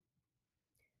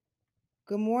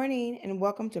Good morning and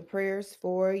welcome to Prayers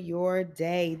for Your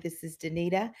Day. This is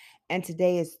Danita, and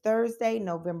today is Thursday,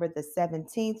 November the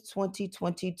 17th,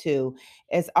 2022.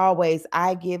 As always,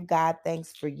 I give God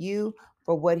thanks for you,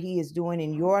 for what He is doing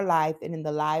in your life and in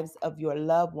the lives of your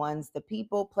loved ones, the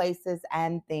people, places,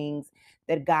 and things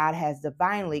that God has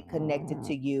divinely connected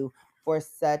to you for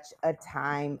such a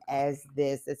time as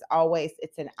this. As always,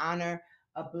 it's an honor,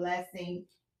 a blessing,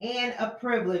 and a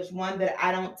privilege, one that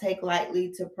I don't take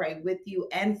lightly, to pray with you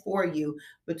and for you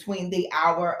between the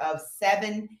hour of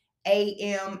 7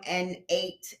 a.m. and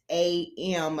 8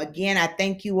 a.m. Again, I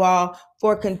thank you all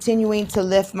for continuing to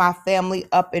lift my family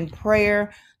up in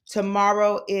prayer.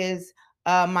 Tomorrow is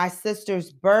my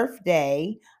sister's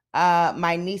birthday,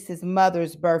 my niece's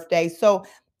mother's birthday. So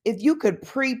if you could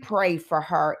pre-pray for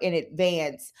her in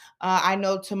advance. I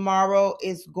know tomorrow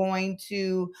is going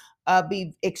to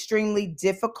be extremely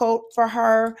difficult for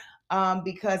her,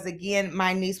 because again,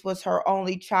 my niece was her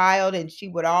only child and she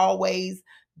would always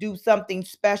do something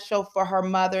special for her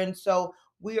mother. And so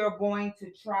we are going to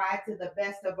try to the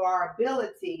best of our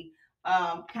ability,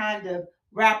 kind of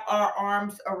wrap our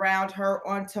arms around her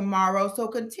on tomorrow. So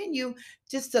continue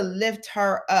just to lift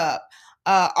her up.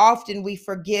 Often we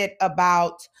forget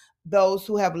about those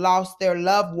who have lost their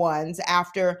loved ones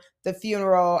after the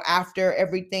funeral, after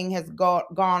everything has gone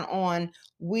on.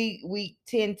 We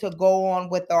tend to go on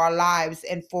with our lives,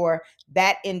 and for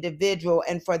that individual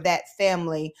and for that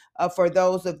family, for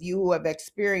those of you who have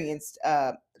experienced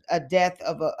a death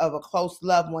of a close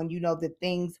loved one, you know that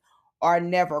things are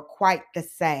never quite the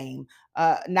same.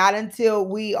 Not until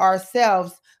we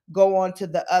ourselves go on to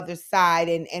the other side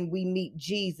and we meet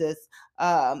Jesus,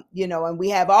 and we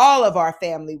have all of our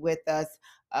family with us.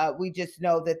 We just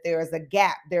know that there is a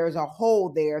gap, there's a hole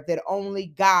there that only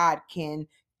God can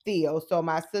fill. So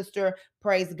my sister,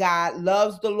 praise God,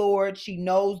 loves the Lord. She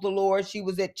knows the Lord. She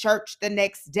was at church the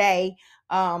next day,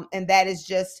 and that is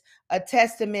just a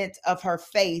testament of her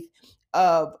faith,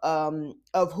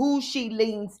 of who she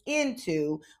leans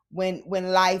into when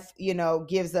life,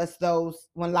 gives us those,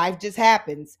 when life just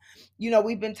happens.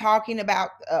 We've been talking about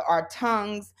our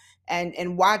tongues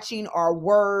and watching our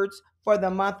words for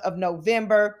the month of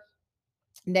November.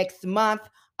 Next month,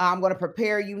 I'm going to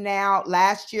prepare you now.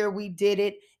 Last year we did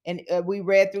it, and we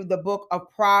read through the book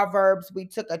of Proverbs. We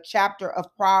took a chapter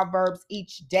of Proverbs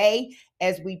each day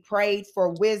as we prayed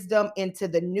for wisdom into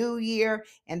the new year.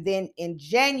 And then in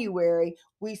January,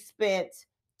 we spent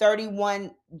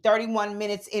 31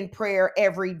 minutes in prayer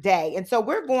every day. And so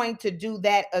we're going to do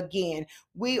that again.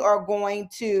 We are going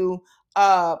to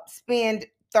spend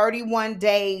 31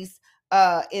 days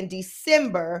in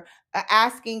December,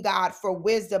 asking God for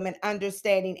wisdom and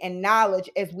understanding and knowledge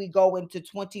as we go into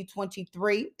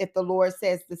 2023, if the Lord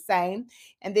says the same.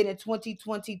 And then in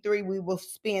 2023, we will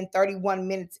spend 31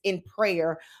 minutes in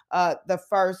prayer, the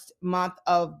first month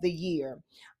of the year.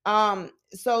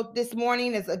 So this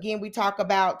morning is, again, we talk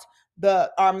about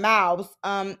our mouths.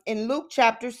 In Luke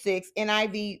chapter 6,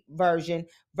 NIV version,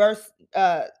 verse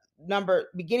number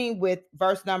beginning with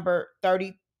verse number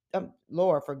 30.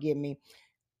 Lord, forgive me.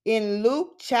 In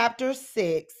Luke chapter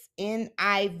 6,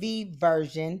 NIV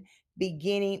version,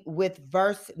 beginning with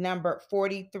verse number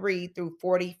 43 through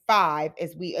 45,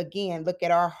 as we again look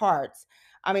at our hearts.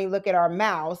 Look at our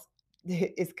mouths,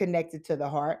 is connected to the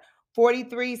heart.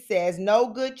 43 says, "No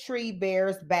good tree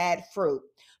bears bad fruit,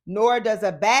 nor does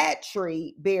a bad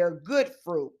tree bear good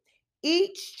fruit.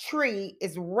 Each tree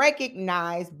is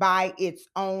recognized by its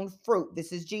own fruit."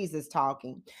 This is Jesus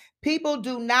talking. "People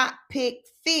do not pick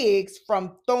figs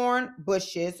from thorn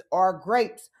bushes or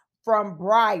grapes from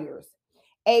briars.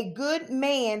 A good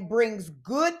man brings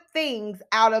good things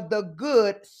out of the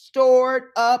good stored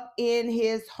up in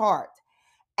his heart,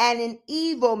 and an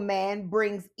evil man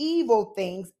brings evil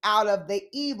things out of the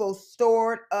evil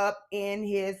stored up in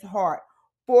his heart.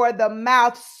 For the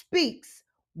mouth speaks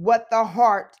what the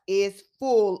heart is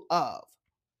full of."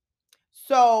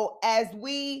 So as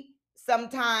we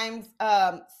sometimes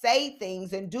say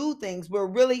things and do things, we're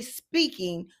really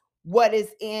speaking what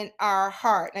is in our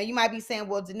heart. Now you might be saying,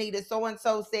 "Well, Danita, so and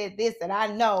so said this, and I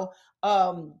know,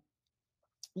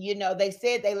 they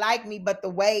said they like me, but the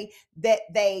way that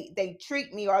they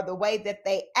treat me or the way that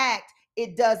they act,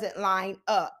 it doesn't line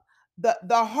up."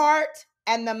 The heart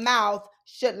and the mouth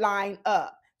should line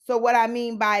up. So what I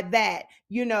mean by that,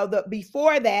 the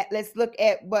before that, let's look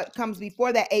at what comes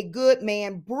before that. A good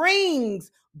man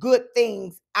brings good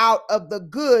things out of the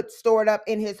good stored up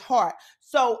in his heart.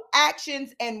 So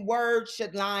actions and words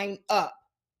should line up.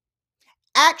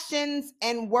 Actions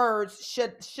and words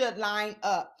should line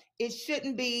up. It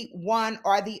shouldn't be one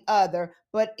or the other,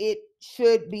 but it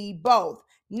should be both.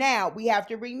 Now, we have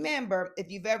to remember, if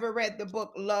you've ever read the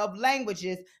book Love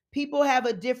Languages, people have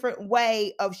a different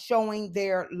way of showing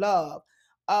their love.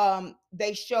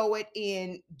 They show it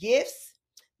in gifts,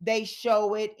 they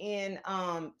show it in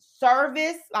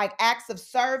service, like acts of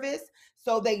service.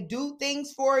 So they do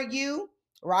things for you,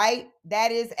 right?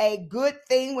 That is a good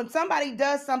thing. When somebody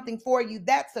does something for you,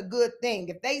 that's a good thing.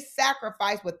 If they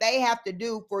sacrifice what they have to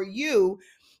do for you,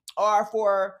 or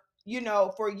for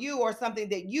you, or something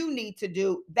that you need to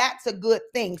do, that's a good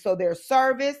thing. So there's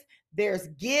service, there's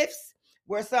gifts,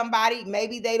 where somebody,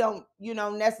 maybe they don't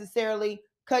necessarily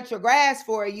cut your grass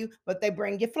for you, but they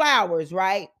bring you flowers,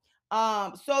 right?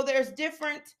 So there's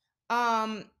different,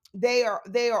 there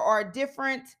are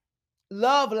different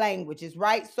love languages,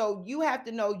 right? So you have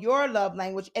to know your love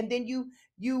language, and then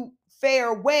you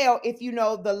fare well if you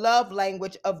know the love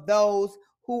language of those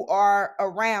who are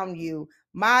around you.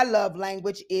 My love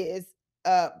language is,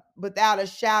 without a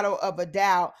shadow of a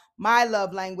doubt, my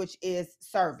love language is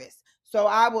service. So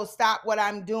I will stop what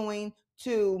I'm doing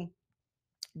to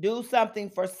do something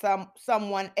for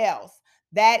someone else.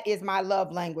 That is my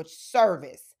love language,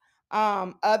 service.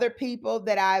 Other people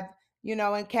that I've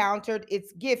encountered,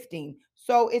 it's gifting.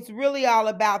 So it's really all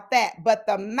about that. But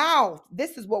the mouth,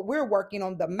 this is what we're working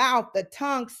on. The mouth, the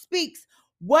tongue speaks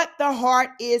what the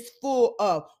heart is full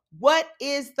of. What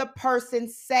is the person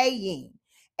saying?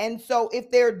 And so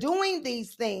if they're doing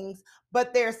these things,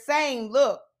 but they're saying,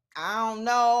 look, I don't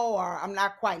know, or I'm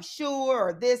not quite sure,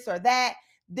 or this or that,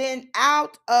 then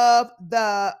out of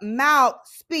the mouth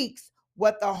speaks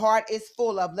what the heart is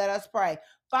full of. Let us pray.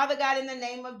 Father God, in the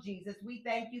name of Jesus, we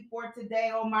thank you for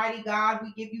today, Almighty God.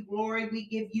 We give you glory, we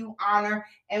give you honor,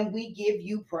 and we give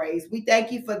you praise. We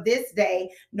thank you for this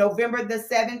day, November the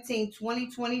 17th,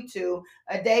 2022,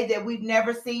 a day that we've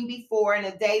never seen before and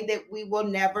a day that we will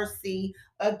never see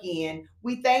again.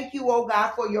 We thank you, oh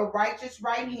God, for your righteous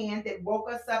right hand that woke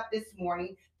us up this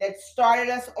morning, that started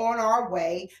us on our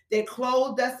way, that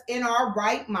clothed us in our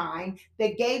right mind,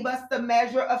 that gave us the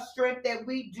measure of strength that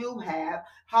we do have.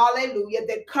 Hallelujah.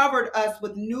 That covered us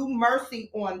with new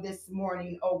mercy on this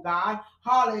morning, oh God.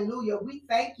 Hallelujah. We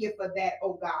thank you for that,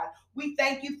 oh God. We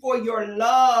thank you for your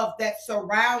love that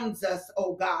surrounds us,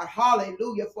 oh God.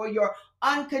 Hallelujah. For your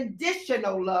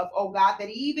unconditional love, oh God, that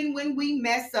even when we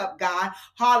mess up, God,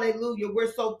 hallelujah,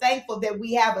 we're so thankful that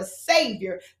we have a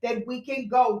Savior that we can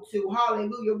go to.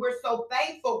 Hallelujah. We're so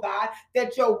thankful, God,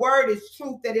 that your word is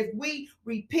truth, that if we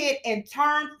repent and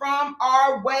turn from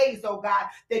our ways, oh God,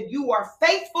 that you are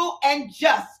faithful and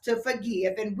just to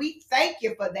forgive. And we thank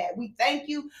you for that. We thank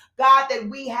you, God, that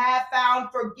we have found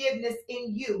forgiveness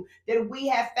in you, that we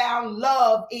have found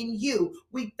love in you.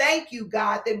 We thank you,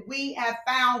 God, that we have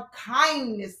found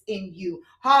kindness in you.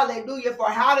 Hallelujah. For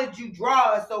how did you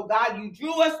draw us, oh God? You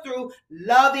drew us through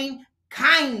loving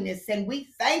kindness, and we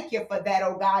thank you for that,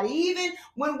 oh God. Even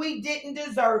when we didn't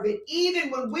deserve it,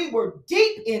 even when we were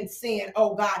deep in sin,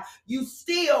 oh God, you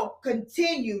still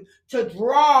continued to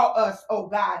draw us, oh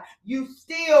God. You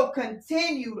still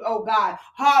continued, oh God,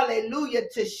 hallelujah,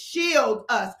 to shield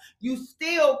us. You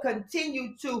still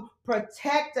continue to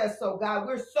protect us, oh God.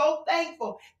 We're so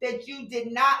thankful that you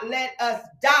did not let us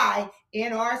die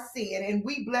in our sin, and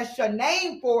we bless your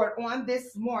name for it on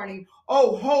this morning.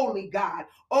 Oh, holy God.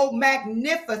 Oh,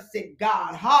 magnificent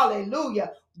God.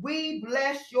 Hallelujah. We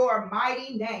bless your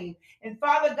mighty name. And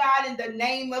Father God, in the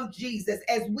name of Jesus,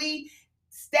 as we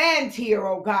stand here,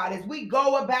 oh God, as we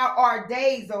go about our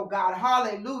days, oh God,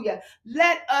 hallelujah,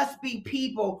 let us be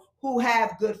people who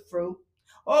have good fruit.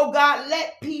 Oh God,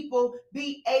 let people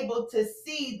be able to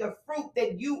see the fruit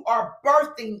that you are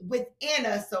birthing within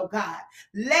us, oh God.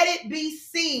 Let it be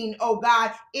seen, oh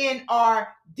God, in our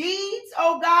deeds,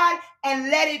 oh God,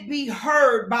 and let it be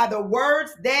heard by the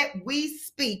words that we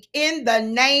speak in the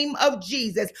name of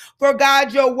Jesus. For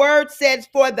God, your word says,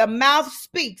 for the mouth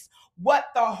speaks what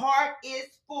the heart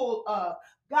is full of.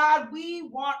 God, we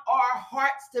want our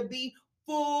hearts to be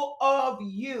full of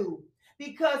you.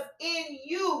 Because in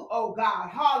you, oh God,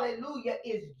 hallelujah,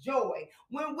 is joy.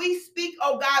 When we speak,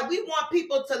 oh God, we want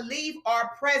people to leave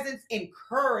our presence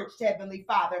encouraged, Heavenly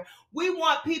Father. We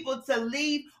want people to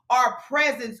leave our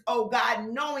presence, oh God,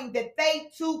 knowing that they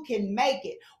too can make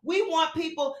it. We want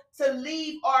people to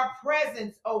leave our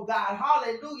presence, oh God,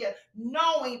 hallelujah,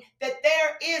 knowing that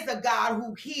there is a God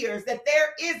who hears, that there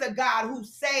is a God who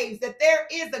saves, that there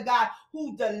is a God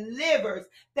who delivers,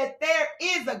 that there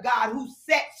is a God who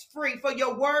sets free. For for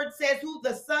your word says, who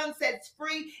the Son sets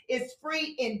free is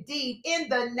free indeed, in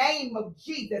the name of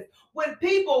Jesus. When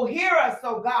people hear us,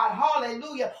 oh God,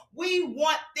 hallelujah, we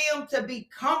want them to be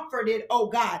comforted, oh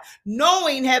God,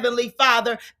 knowing, Heavenly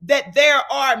Father, that there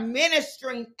are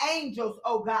ministering angels,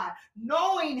 oh God,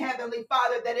 knowing, Heavenly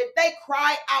Father, that if they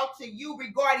cry out to you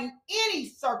regarding any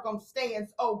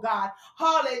circumstance, oh God,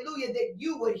 hallelujah, that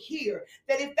you would hear.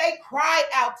 That if they cry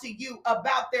out to you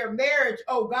about their marriage,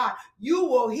 oh God, you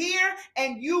will hear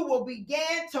and you will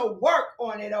begin to work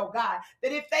on it, oh God.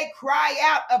 That if they cry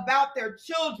out about their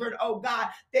children, oh God,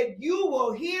 that you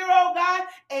will hear, oh God,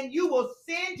 and you will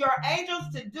send your angels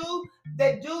to do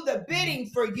the bidding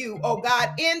for you, oh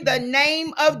God, in the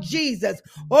name of Jesus.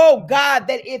 Oh God,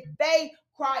 that if they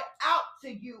cry out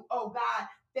to you, oh God,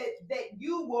 that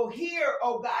you will hear,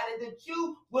 oh God, and that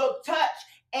you will touch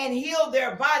and heal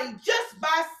their body just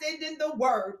by sending the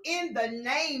word in the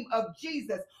name of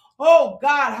Jesus. Oh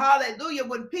God, hallelujah.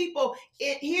 When people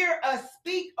hear us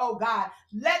speak, oh God,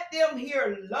 let them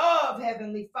hear love,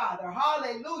 Heavenly Father.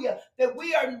 Hallelujah. That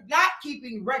we are not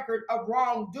keeping record of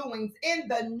wrongdoings in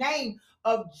the name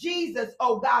of Jesus,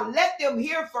 oh God. Let them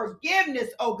hear forgiveness,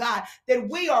 oh God, that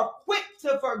we are quick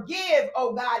to forgive,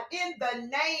 oh God, in the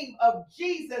name of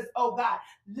Jesus, oh God.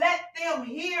 Let them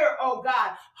hear, oh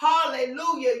God,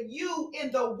 hallelujah, you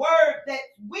in the word that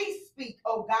we speak,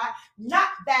 oh God, not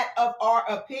that of our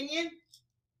opinion,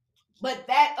 but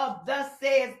that of thus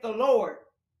says the Lord.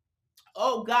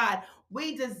 Oh God,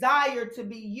 we desire to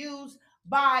be used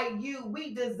by you.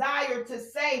 We desire to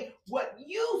say what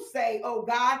you say, oh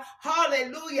God.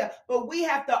 Hallelujah. But we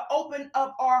have to open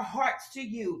up our hearts to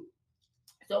you.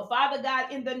 So, Father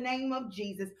God, in the name of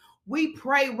Jesus, we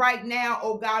pray right now,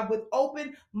 oh God, with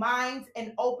open minds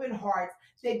and open hearts,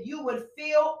 that you would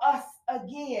fill us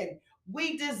again.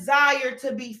 We desire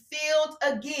to be filled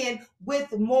again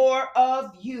with more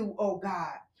of you, oh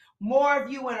God. More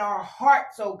of you in our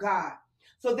hearts, oh God,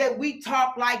 so that we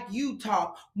talk like you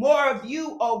talk. More of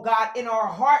you, oh God, in our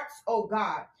hearts, oh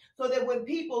God, so that when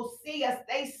people see us,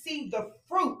 they see the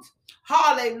fruit.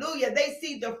 Hallelujah. They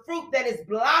see the fruit that is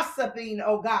blossoming,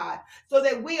 oh God, so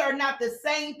that we are not the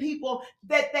same people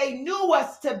that they knew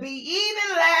us to be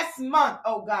even last month,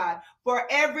 oh God. For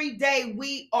every day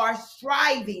we are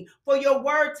striving. For your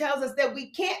word tells us that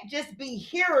we can't just be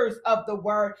hearers of the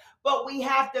word, but we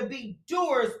have to be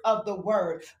doers of the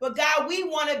word. But God, we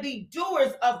want to be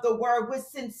doers of the word with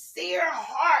sincere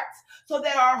hearts, so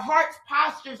that our hearts'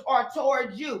 postures are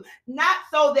towards you, not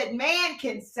so that man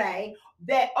can say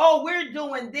that, oh, we're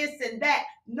doing this and that.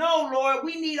 No, Lord,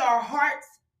 we need our hearts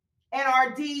and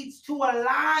our deeds to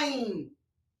align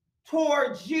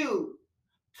towards you,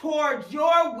 towards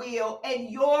your will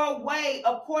and your way,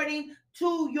 according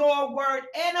to your word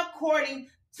and according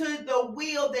to the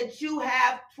will that you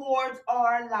have towards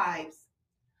our lives.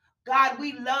 God,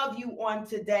 we love you on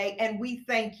today and we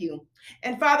thank you.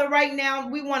 And Father, right now,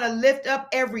 we want to lift up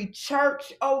every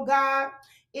church, oh God.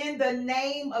 In the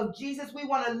name of Jesus, we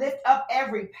want to lift up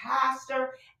every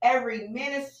pastor, every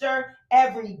minister,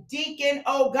 every deacon,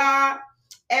 oh God,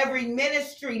 every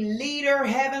ministry leader,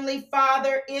 Heavenly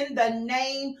Father, in the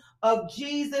name of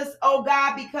Jesus, oh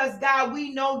God, because God,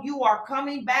 we know you are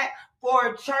coming back for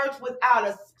a church without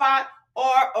a spot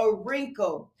or a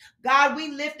wrinkle. God,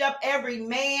 we lift up every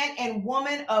man and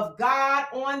woman of God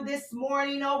on this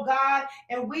morning, oh God,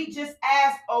 and we just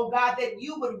ask, oh God, that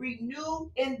you would renew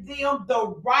in them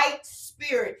the right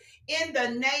spirit in the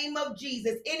name of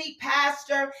Jesus. Any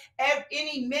pastor,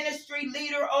 any ministry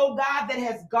leader, oh God, that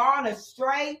has gone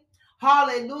astray,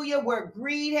 hallelujah, where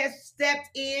greed has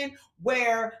stepped in,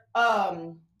 where,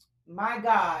 my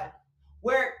God,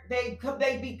 where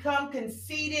they become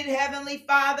conceited, Heavenly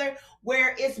Father,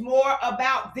 where it's more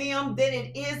about them than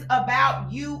it is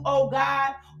about you, oh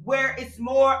God, where it's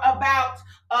more about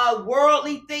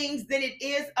worldly things than it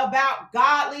is about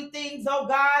godly things, oh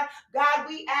God. God,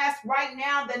 we ask right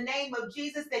now in the name of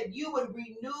Jesus that you would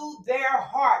renew their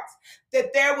hearts,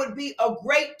 that there would be a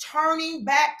great turning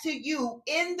back to you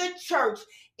in the church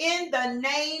in the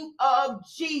name of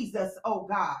Jesus, oh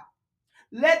God.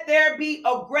 Let there be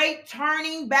a great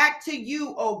turning back to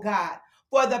you, oh God,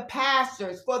 for the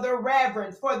pastors, for the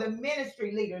reverends, for the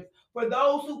ministry leaders, for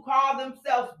those who call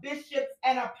themselves bishops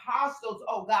and apostles,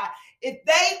 oh God. If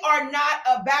they are not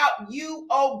about you,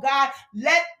 oh God,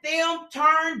 let them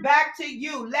turn back to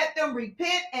you. Let them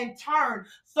repent and turn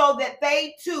so that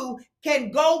they too can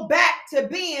go back to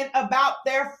being about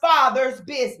their Father's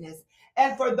business.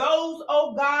 And for those,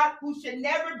 oh God, who should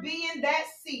never be in that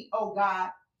seat, oh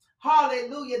God,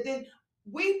 hallelujah, then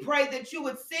we pray that you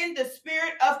would send the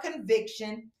spirit of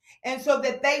conviction, and so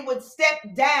that they would step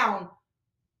down,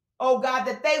 oh God,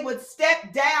 that they would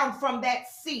step down from that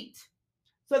seat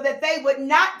so that they would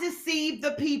not deceive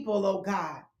the people, oh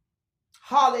God.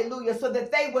 Hallelujah. So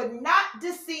that they would not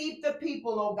deceive the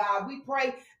people, oh God. We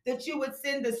pray that you would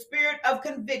send the spirit of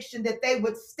conviction, that they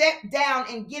would step down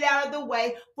and get out of the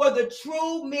way for the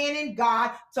true men in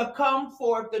God to come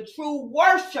forth, the true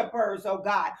worshipers, oh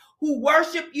God, who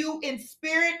worship you in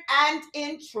spirit and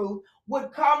in truth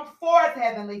would come forth,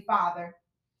 Heavenly Father.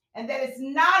 And that it's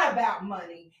not about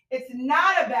money. It's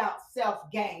not about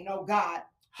self-gain, oh God.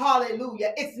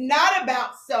 Hallelujah. It's not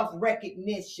about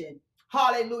self-recognition.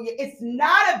 Hallelujah. It's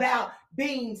not about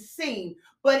being seen,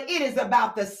 but it is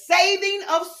about the saving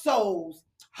of souls.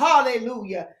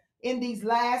 Hallelujah. In these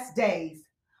last days.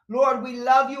 Lord, we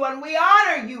love you and we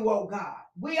honor you, oh God.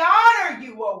 We honor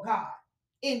you, oh God.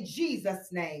 In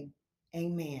Jesus' name,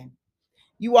 amen.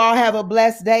 You all have a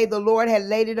blessed day. The Lord had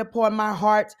laid it upon my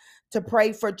heart to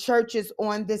pray for churches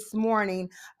on this morning,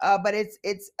 but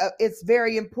it's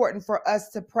very important for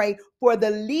us to pray for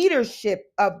the leadership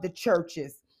of the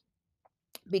churches,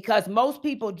 because most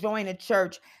people join a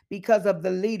church because of the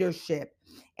leadership.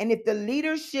 And if the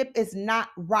leadership is not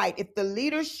right, if the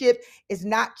leadership is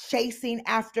not chasing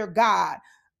after God,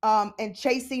 and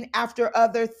chasing after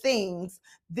other things,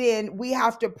 then we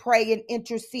have to pray and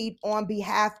intercede on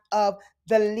behalf of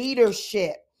the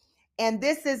leadership. And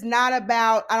this is not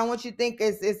about, I don't want you to think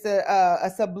it's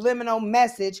a subliminal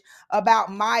message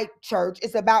about my church.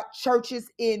 It's about churches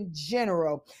in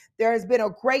general. There has been a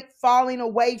great falling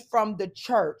away from the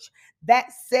church.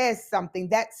 That says something.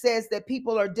 That says that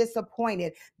people are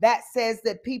disappointed. That says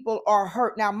that people are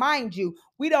hurt. Now, mind you,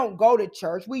 we don't go to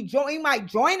church. We might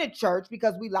join a church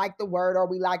because we like the word or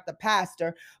we like the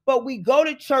pastor, but we go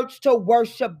to church to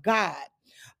worship God.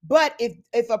 But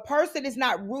if a person is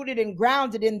not rooted and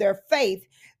grounded in their faith,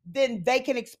 then they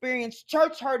can experience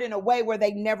church hurt in a way where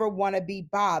they never want to be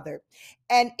bothered.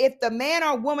 And if the man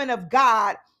or woman of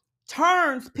God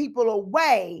turns people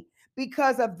away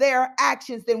because of their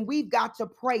actions, then we've got to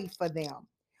pray for them.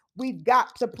 We've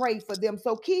got to pray for them.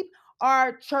 So keep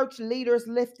our church leaders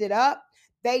lifted up.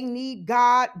 They need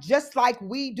God just like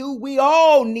we do. We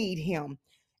all need him.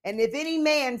 And if any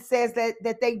man says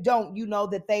that they don't, you know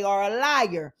that they are a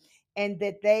liar and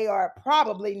that they are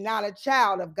probably not a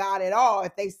child of God at all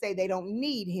if they say they don't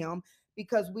need him,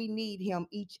 because we need him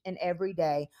each and every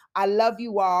day. I love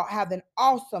you all. Have an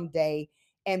awesome day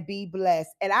and be blessed.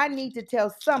 And I need to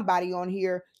tell somebody on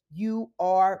here, you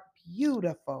are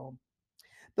beautiful.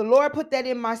 The Lord put that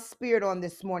in my spirit on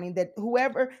this morning, that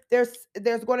whoever there's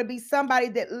going to be somebody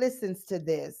that listens to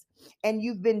this and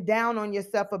you've been down on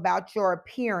yourself about your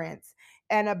appearance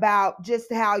and about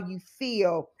just how you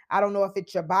feel. I don't know if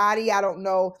it's your body, I don't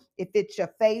know if it's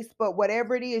your face, but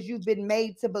whatever it is, you've been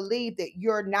made to believe that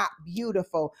you're not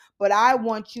beautiful. But I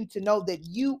want you to know that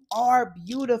you are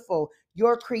beautiful.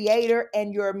 Your creator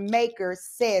and your maker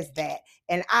says that.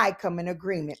 And I come in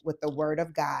agreement with the word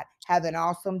of God. Have an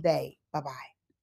awesome day. Bye-bye.